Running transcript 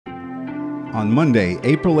On Monday,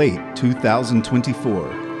 April 8,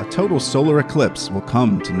 2024, a total solar eclipse will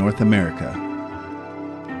come to North America.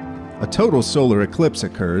 A total solar eclipse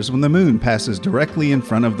occurs when the moon passes directly in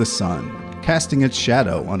front of the sun, casting its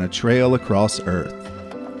shadow on a trail across Earth.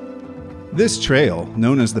 This trail,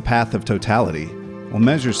 known as the Path of Totality, will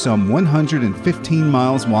measure some 115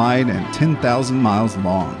 miles wide and 10,000 miles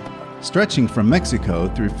long, stretching from Mexico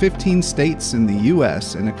through 15 states in the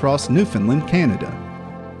US and across Newfoundland, Canada.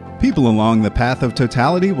 People along the Path of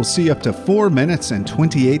Totality will see up to 4 minutes and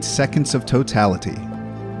 28 seconds of totality.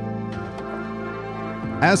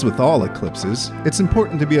 As with all eclipses, it's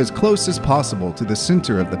important to be as close as possible to the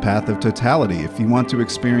center of the Path of Totality if you want to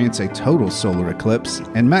experience a total solar eclipse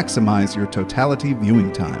and maximize your totality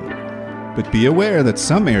viewing time. But be aware that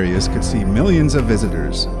some areas could see millions of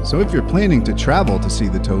visitors, so if you're planning to travel to see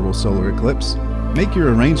the total solar eclipse, make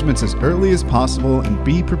your arrangements as early as possible and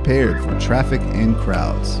be prepared for traffic and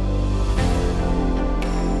crowds.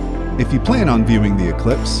 If you plan on viewing the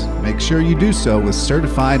eclipse, make sure you do so with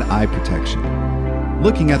certified eye protection.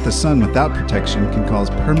 Looking at the sun without protection can cause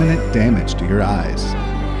permanent damage to your eyes.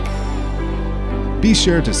 Be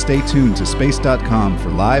sure to stay tuned to space.com for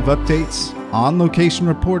live updates, on-location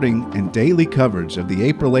reporting, and daily coverage of the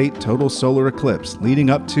April 8 total solar eclipse leading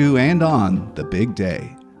up to and on the big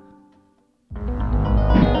day.